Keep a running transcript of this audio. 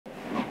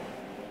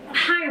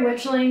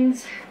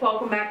witchlings,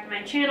 welcome back to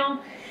my channel.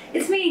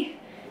 It's me,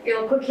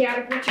 your little cookie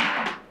addict witch.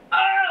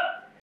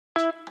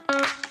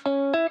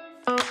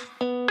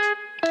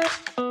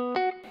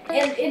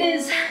 And it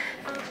is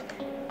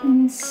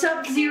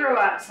sub-zero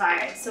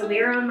outside, so we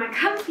are on my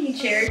comfy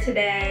chair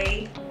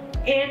today.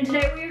 And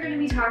today we are going to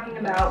be talking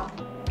about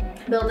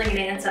building an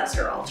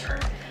ancestor altar.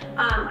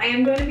 I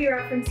am going to be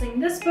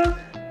referencing this book,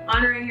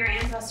 Honoring Your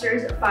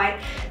Ancestors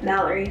by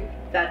Mallory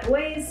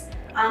Badways.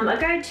 A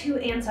guide to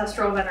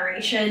ancestral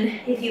veneration.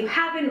 If you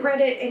haven't read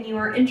it and you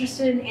are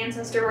interested in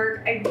ancestor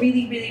work, I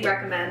really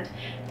recommend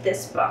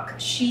this book.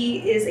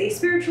 She is a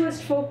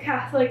spiritualist, folk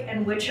Catholic,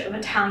 and witch of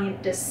Italian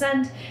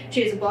descent.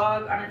 She has a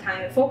blog on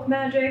Italian folk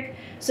magic,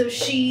 so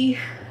she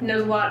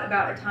knows a lot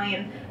about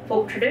Italian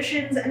folk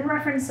traditions and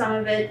referenced some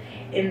of it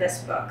in this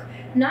book.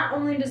 Not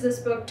only does this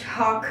book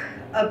talk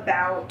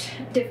about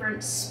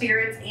different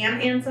spirits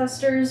and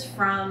ancestors,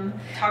 from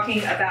talking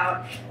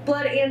about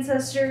blood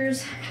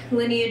ancestors,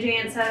 lineage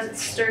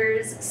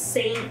ancestors,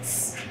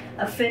 saints,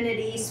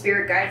 affinity,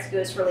 spirit guides,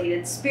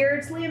 ghost-related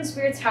spirits, land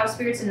spirits, house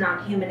spirits, and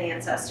non-human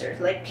ancestors,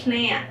 like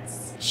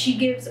plants. She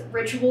gives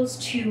rituals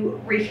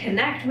to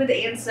reconnect with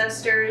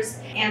ancestors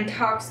and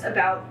talks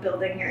about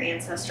building your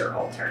ancestor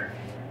altar.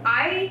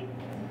 I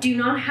do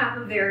not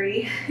have a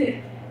very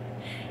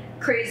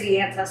crazy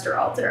ancestor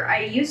altar.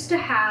 I used to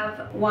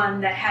have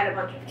one that had a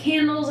bunch of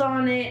candles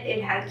on it.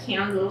 It had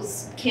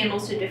candles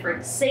to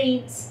different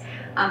saints.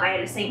 I had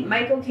a Saint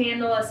Michael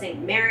candle, a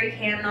Saint Mary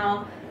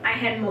candle. I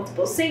had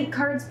multiple saint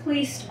cards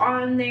placed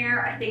on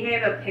there. I think I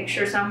have a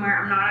picture somewhere.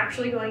 I'm not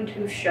actually going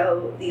to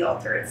show the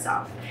altar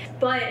itself,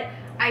 but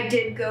I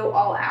did go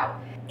all out.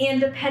 And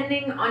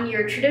depending on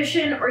your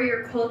tradition or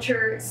your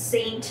culture,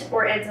 saint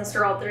or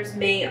ancestor altars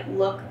may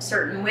look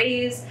certain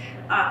ways,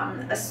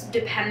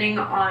 depending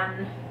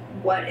on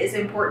what is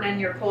important in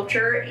your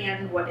culture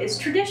and what is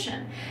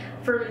tradition.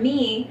 For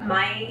me,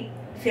 my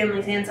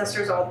family's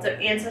ancestor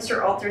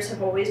altars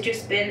have always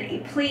just been a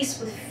place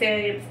with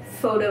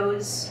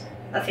photos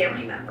of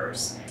family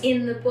members.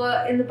 In the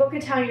book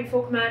Italian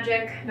Folk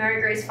Magic,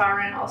 Mary Grace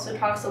Farren also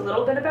talks a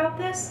little bit about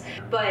this,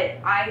 but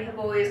I have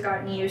always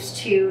gotten used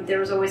to, there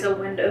was always a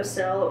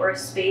windowsill or a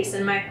space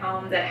in my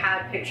home that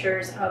had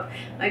pictures of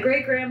my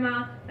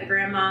great-grandma, my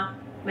grandma,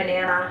 my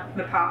nana,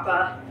 my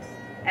papa,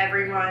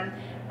 everyone,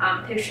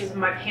 pictures of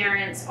my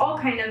parents, all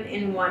kind of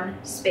in one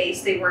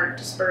space. They weren't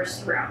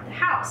dispersed throughout the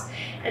house.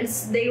 And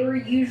they were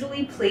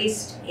usually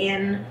placed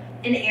in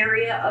an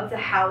area of the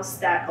house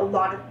that a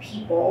lot of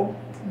people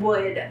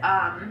would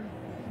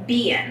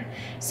be in.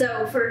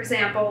 So for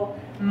example,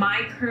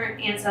 my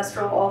current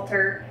ancestral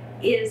altar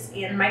is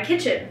in my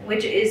kitchen,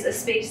 which is a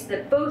space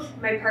that both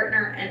my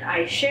partner and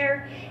I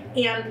share,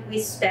 and we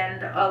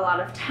spend a lot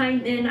of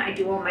time in. I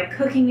do all my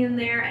cooking in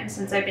there, and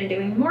since I've been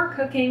doing more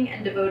cooking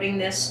and devoting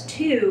this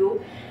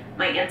to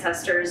my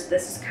ancestors,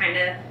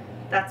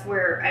 that's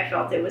where I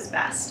felt it was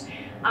best.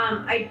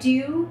 I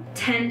do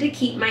tend to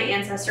keep my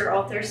ancestor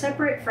altar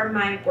separate from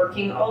my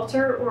working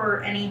altar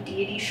or any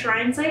deity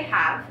shrines I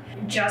have,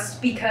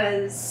 just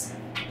because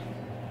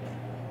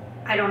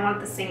I don't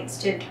want the saints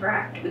to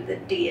interact with the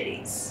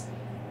deities.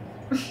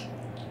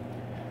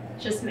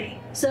 Just me.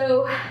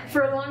 So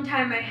for a long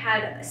time I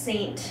had a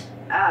saint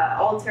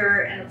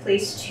altar and a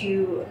place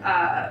to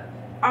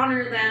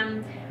honor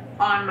them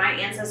on my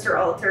ancestor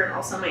altar, and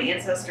also my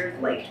ancestors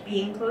liked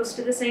being close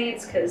to the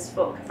saints because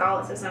folk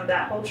Catholicism,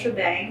 that whole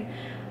shebang.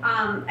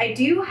 I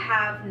do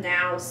have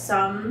now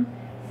some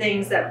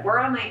things that were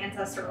on my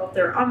ancestor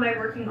altar on my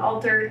working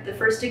altar. The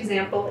first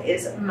example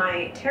is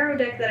my tarot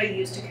deck that I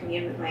use to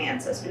commune with my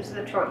ancestors,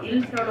 the Il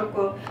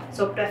Tarocco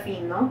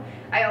Sopraffino.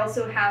 I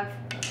also have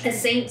a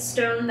saint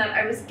stone that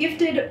I was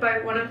gifted by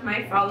one of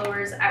my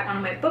followers at one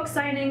of my book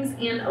signings,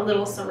 and a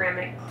little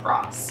ceramic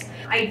cross.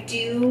 I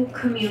do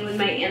commune with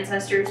my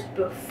ancestors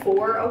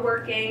before a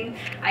working.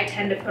 I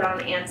tend to put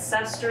on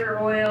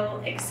ancestor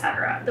oil,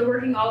 etc. The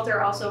working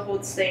altar also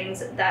holds things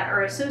that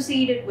are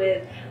associated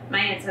with my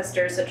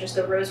ancestors, such as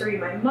the rosary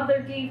my mother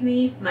gave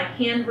me, my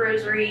hand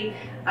rosary,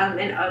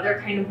 and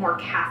other kind of more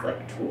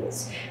Catholic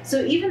tools.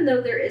 So even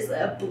though there is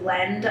a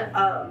blend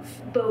of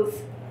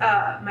both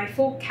my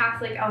folk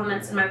Catholic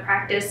elements in my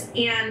practice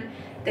and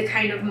the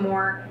kind of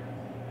more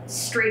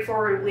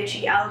straightforward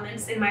witchy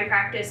elements in my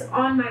practice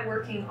on my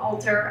working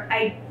altar,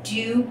 I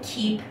do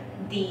keep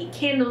the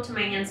candle to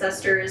my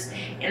ancestors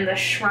and the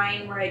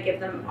shrine where I give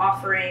them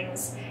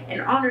offerings and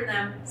honor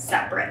them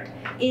separate.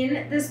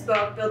 In this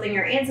book, Building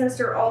Your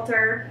Ancestor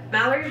Altar,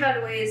 Mallory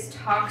Badways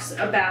talks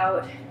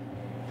about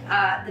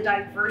the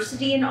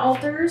diversity in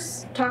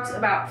altars, talks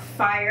about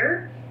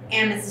fire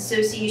and its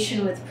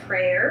association with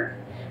prayer,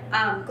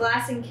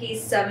 glass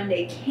encased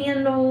 7-day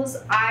candles.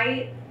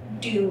 I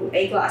do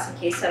a glass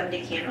encased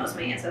 7-day candle as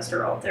my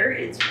ancestor altar.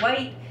 It's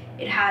white.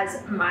 It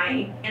has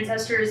my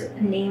ancestors'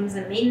 names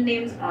and maiden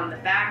names on the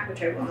back,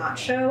 which I will not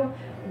show.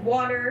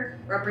 Water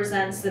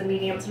represents the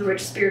medium through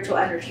which spiritual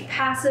energy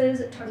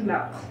passes. Talking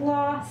about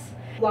cloth,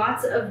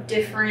 lots of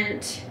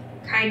different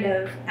kind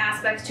of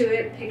aspects to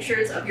it.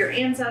 Pictures of your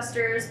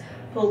ancestors,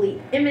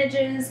 holy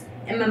images,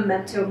 and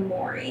memento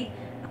mori.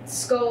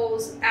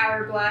 skulls,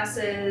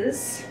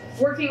 hourglasses,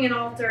 working an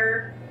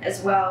altar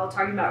as well,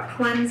 talking about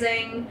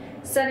cleansing,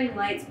 setting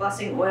lights,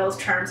 blessing oils,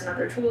 charms, and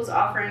other tools,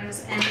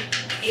 offerings, and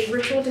a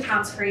ritual to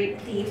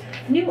consecrate the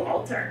new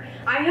altar.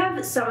 I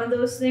have some of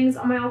those things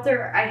on my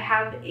altar. I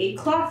have a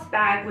cloth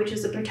bag, which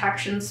is a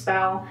protection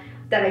spell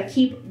that I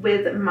keep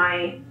with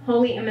my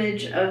holy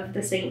image of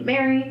the Saint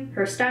Mary,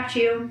 her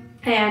statue,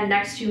 and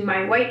next to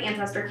my white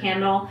ancestor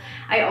candle.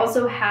 I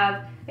also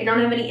have, I don't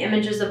have any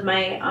images of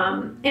my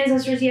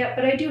ancestors yet,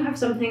 but I do have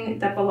something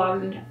that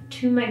belonged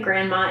to my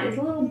grandma. It's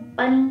a little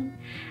bunny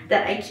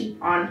that I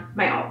keep on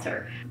my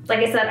altar. Like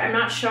I said, I'm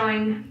not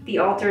showing the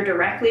altar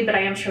directly, but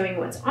I am showing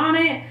what's on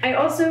it. I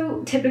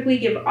also typically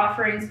give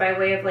offerings by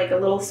way of like a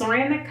little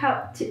ceramic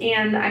cup,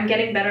 and I'm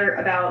getting better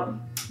about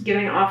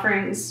giving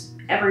offerings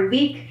every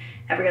week,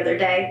 every other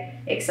day,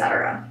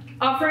 etc.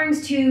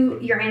 Offerings to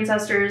your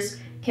ancestors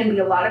can be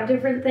a lot of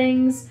different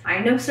things. I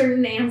know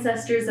certain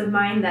ancestors of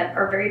mine that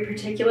are very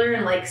particular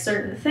and like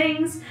certain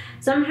things.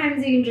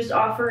 Sometimes you can just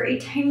offer a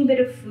tiny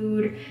bit of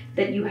food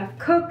that you have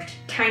cooked,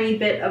 tiny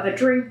bit of a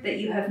drink that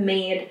you have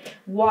made.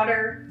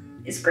 Water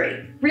is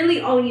great.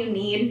 Really all you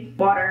need,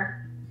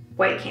 water,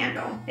 white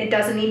candle. It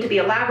doesn't need to be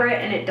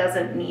elaborate and it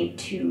doesn't need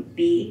to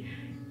be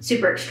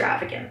super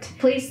extravagant.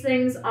 Place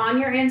things on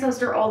your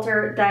ancestor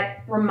altar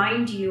that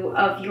remind you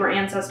of your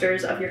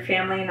ancestors, of your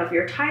family, and of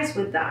your ties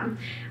with them.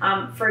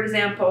 For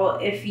example,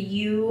 if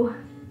you,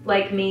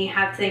 like me,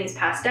 have things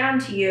passed down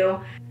to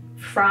you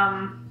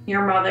from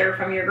your mother,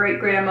 from your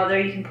great-grandmother,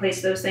 you can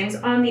place those things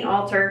on the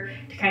altar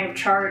to kind of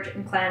charge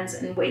and cleanse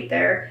and wait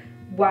there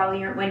when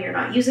you're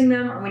not using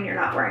them or when you're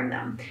not wearing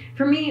them.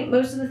 For me,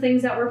 most of the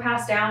things that were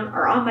passed down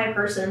are on my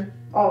person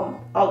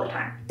all the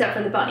time, except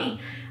for the bunny.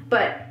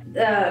 But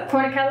the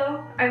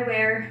cornicello I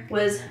wear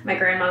was my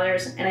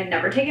grandmother's and I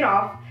never take it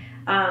off.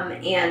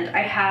 And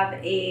I have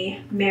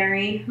a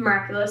Mary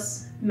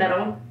miraculous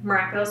medal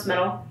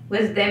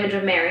with the image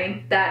of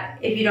Mary that,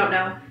 if you don't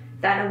know,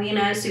 that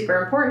novena is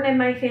super important in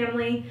my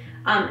family.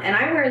 And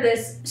I wear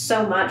this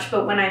so much,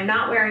 but when I'm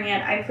not wearing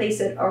it, I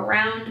place it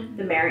around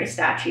the Mary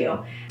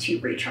statue to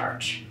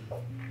recharge.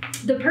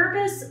 The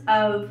purpose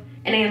of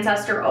an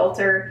ancestor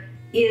altar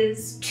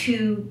is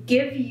to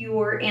give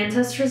your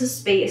ancestors a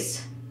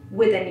space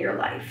within your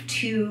life,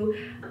 to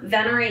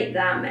venerate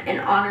them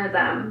and honor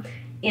them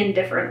in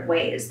different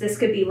ways. This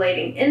could be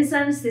lighting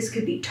incense, this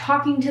could be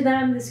talking to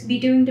them, this could be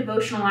doing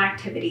devotional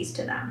activities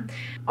to them.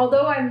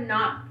 Although I'm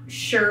not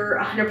sure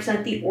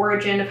 100% the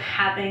origin of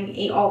having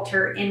an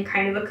altar in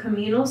kind of a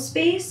communal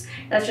space,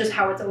 that's just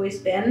how it's always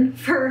been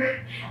for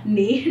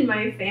me and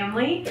my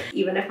family.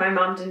 Even if my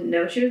mom didn't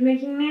know she was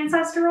making an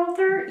ancestor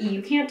altar,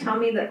 you can't tell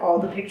me that all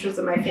the pictures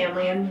of my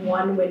family in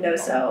one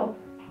windowsill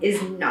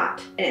is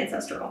not an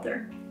ancestor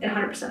altar. It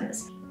 100%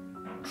 is.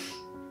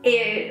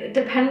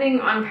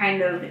 Depending on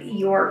kind of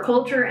your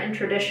culture and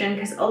tradition,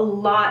 because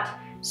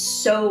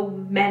so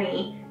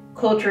many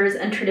cultures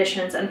and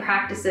traditions and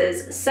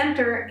practices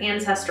center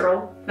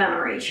ancestral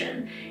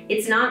veneration.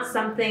 It's not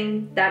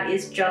something that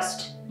is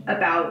just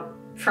about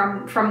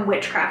from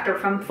witchcraft or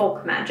from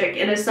folk magic.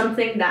 It is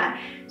something that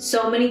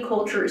so many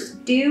cultures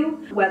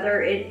do,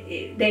 whether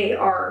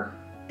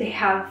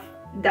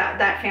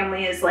that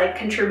family is like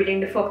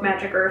contributing to folk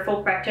magic or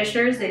folk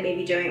practitioners, they may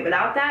be doing it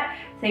without that.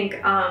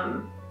 Think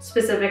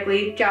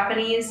specifically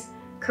Japanese,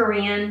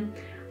 Korean.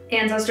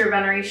 Ancestor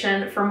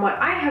veneration, from what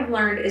I have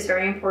learned, is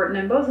very important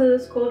in both of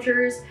those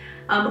cultures.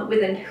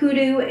 Within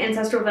Hoodoo,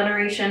 ancestral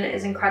veneration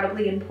is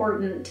incredibly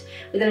important.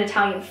 Within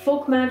Italian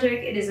folk magic,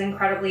 it is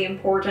incredibly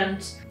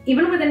important.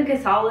 Even within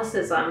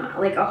Catholicism,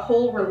 like a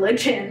whole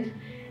religion,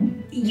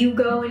 you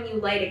go and you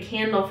light a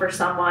candle for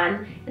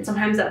someone, and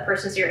sometimes that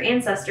person's your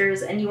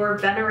ancestors, and you are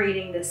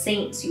venerating the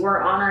saints, you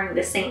are honoring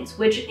the saints,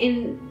 which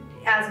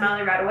as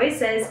Mallory Radaway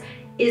says,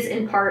 is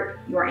in part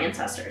your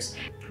ancestors.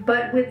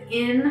 But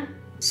within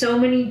so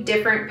many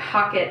different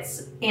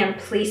pockets and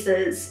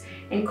places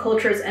and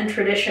cultures and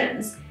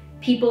traditions,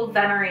 people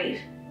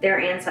venerate their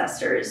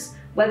ancestors,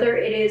 whether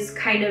it is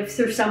kind of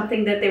through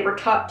something that they were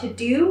taught to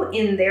do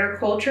in their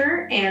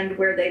culture and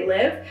where they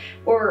live,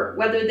 or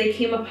whether they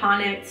came upon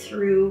it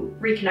through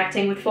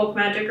reconnecting with folk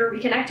magic or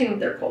reconnecting with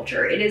their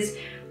culture. It is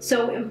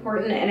so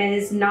important, and it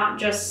is not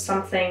just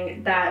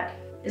something that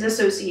is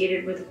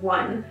associated with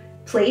one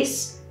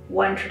place,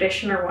 one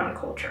tradition, or one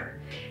culture.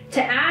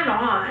 To add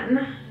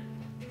on,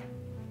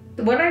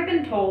 what I've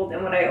been told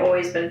and what I've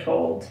always been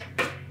told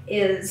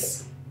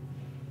is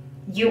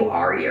you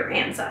are your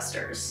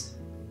ancestors.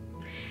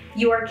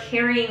 You are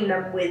carrying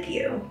them with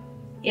you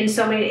in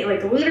so many,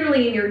 like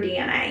literally in your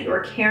DNA, you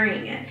are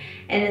carrying it.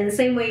 And in the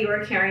same way you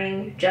are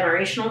carrying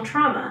generational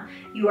trauma,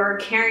 you are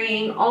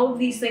carrying all of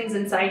these things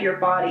inside your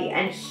body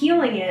and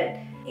healing it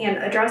and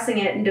addressing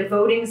it and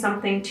devoting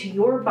something to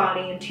your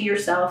body and to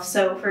yourself.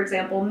 So for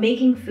example,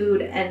 making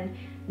food and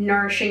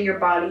nourishing your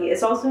body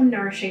is also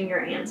nourishing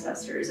your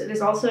ancestors. It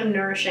is also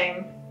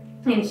nourishing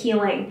and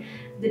healing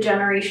the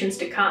generations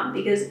to come,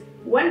 because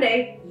one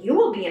day you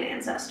will be an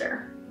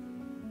ancestor.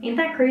 Ain't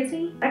that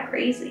crazy? That's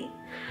crazy.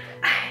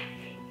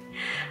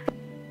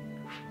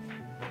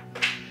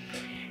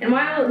 And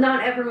while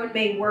not everyone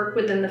may work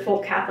within the full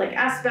Catholic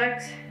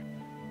aspect,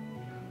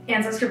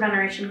 ancestor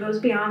veneration goes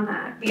beyond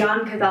that,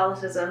 beyond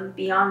Catholicism,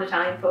 beyond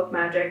Italian folk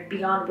magic,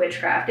 beyond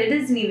witchcraft. It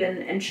isn't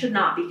even and should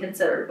not be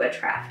considered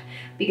witchcraft,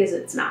 because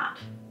it's not.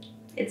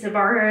 It's a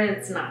bar,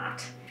 it's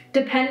not.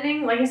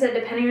 Depending, like I said,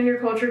 depending on your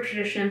culture,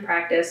 tradition, and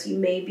practice, you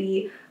may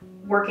be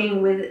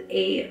working with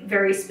a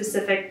very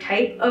specific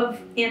type of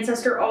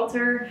ancestor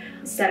altar,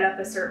 set up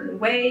a certain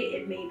way.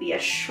 It may be a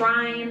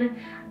shrine.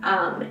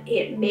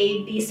 It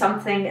may be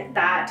something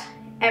that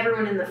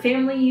everyone in the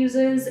family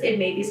uses. It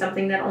may be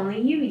something that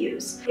only you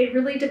use. It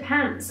really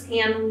depends.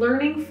 And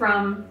learning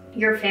from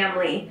your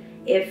family,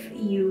 if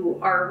you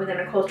are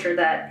within a culture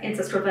that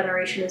ancestral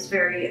veneration is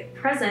very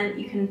present,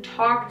 you can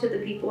talk to the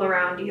people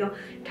around you,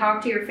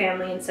 talk to your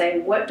family and say,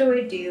 what do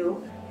I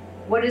do?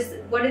 What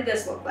did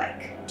this look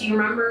like? Do you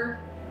remember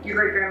your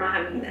great-grandma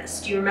having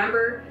this? Do you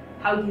remember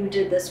how you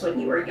did this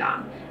when you were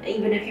young,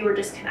 even if you were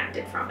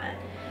disconnected from it?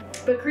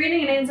 But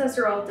creating an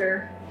ancestor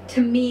altar,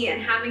 to me, and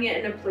having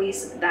it in a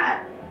place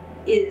that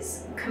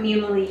is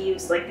communally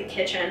used, like the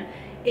kitchen,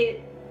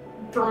 it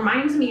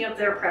reminds me of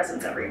their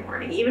presence every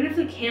morning. Even if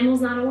the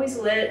candle's not always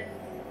lit,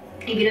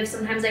 even if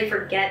sometimes I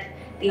forget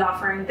the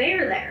offering, they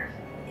are there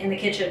in the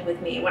kitchen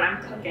with me when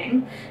I'm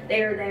cooking.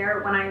 They are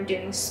there when I'm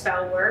doing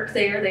spell work.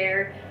 They are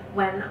there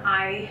when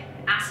I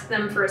ask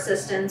them for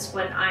assistance,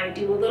 when I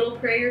do a little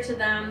prayer to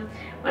them,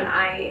 when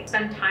I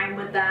spend time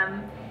with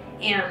them.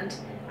 And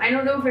I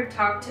don't know if I've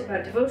talked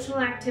about devotional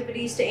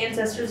activities to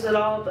ancestors at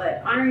all,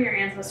 but honoring your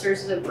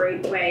ancestors is a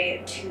great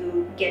way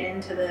to get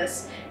into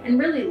this and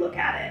really look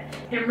at it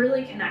and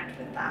really connect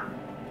with them.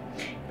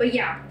 But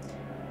yeah,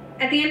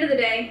 at the end of the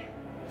day,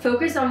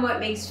 focus on what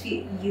makes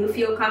you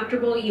feel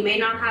comfortable. You may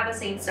not have a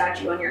saint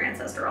statue on your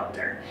ancestor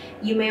altar.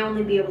 You may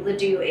only be able to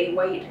do a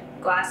white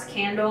glass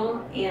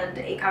candle and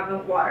a cup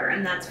of water,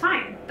 and that's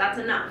fine. That's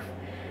enough.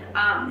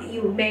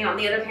 You may, on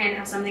the other hand,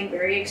 have something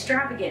very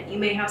extravagant. You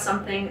may have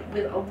something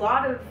with a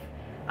lot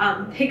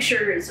of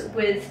pictures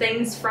with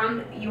things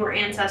from your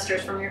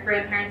ancestors, from your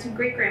grandparents and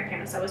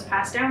great-grandparents that was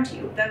passed down to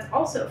you. That's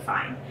also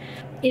fine.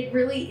 It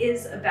really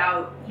is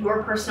about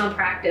your personal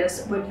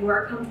practice, what you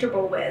are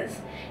comfortable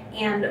with,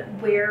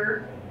 and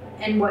where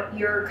and what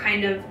your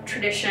kind of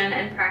tradition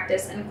and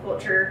practice and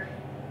culture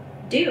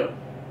do.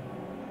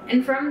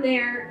 And from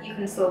there, you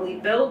can slowly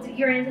build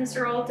your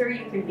ancestor altar.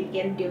 You can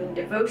begin doing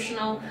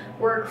devotional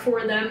work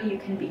for them. You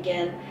can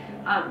begin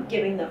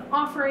giving them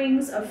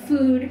offerings of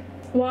food,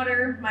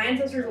 water. My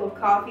ancestors love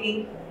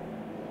coffee.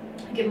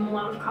 I give them a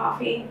lot of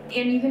coffee.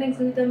 And you can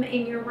include them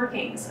in your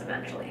workings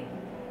eventually.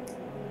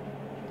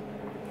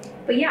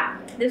 But yeah,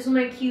 this was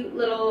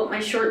my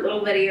short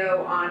little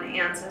video on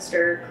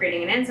Ancestor,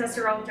 creating an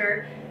ancestor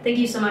altar. Thank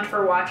you so much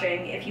for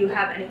watching. If you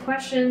have any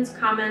questions,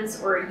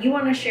 comments, or you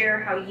want to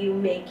share how you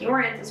make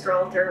your ancestor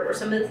altar or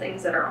some of the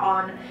things that are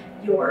on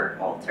your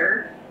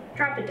altar,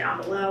 drop it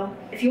down below.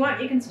 If you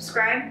want, you can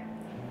subscribe,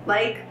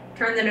 like,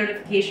 turn the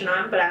notification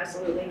on, but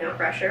absolutely no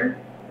pressure.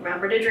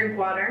 Remember to drink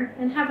water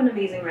and have an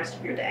amazing rest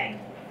of your day.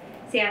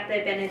 Siate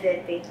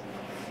Benedetti.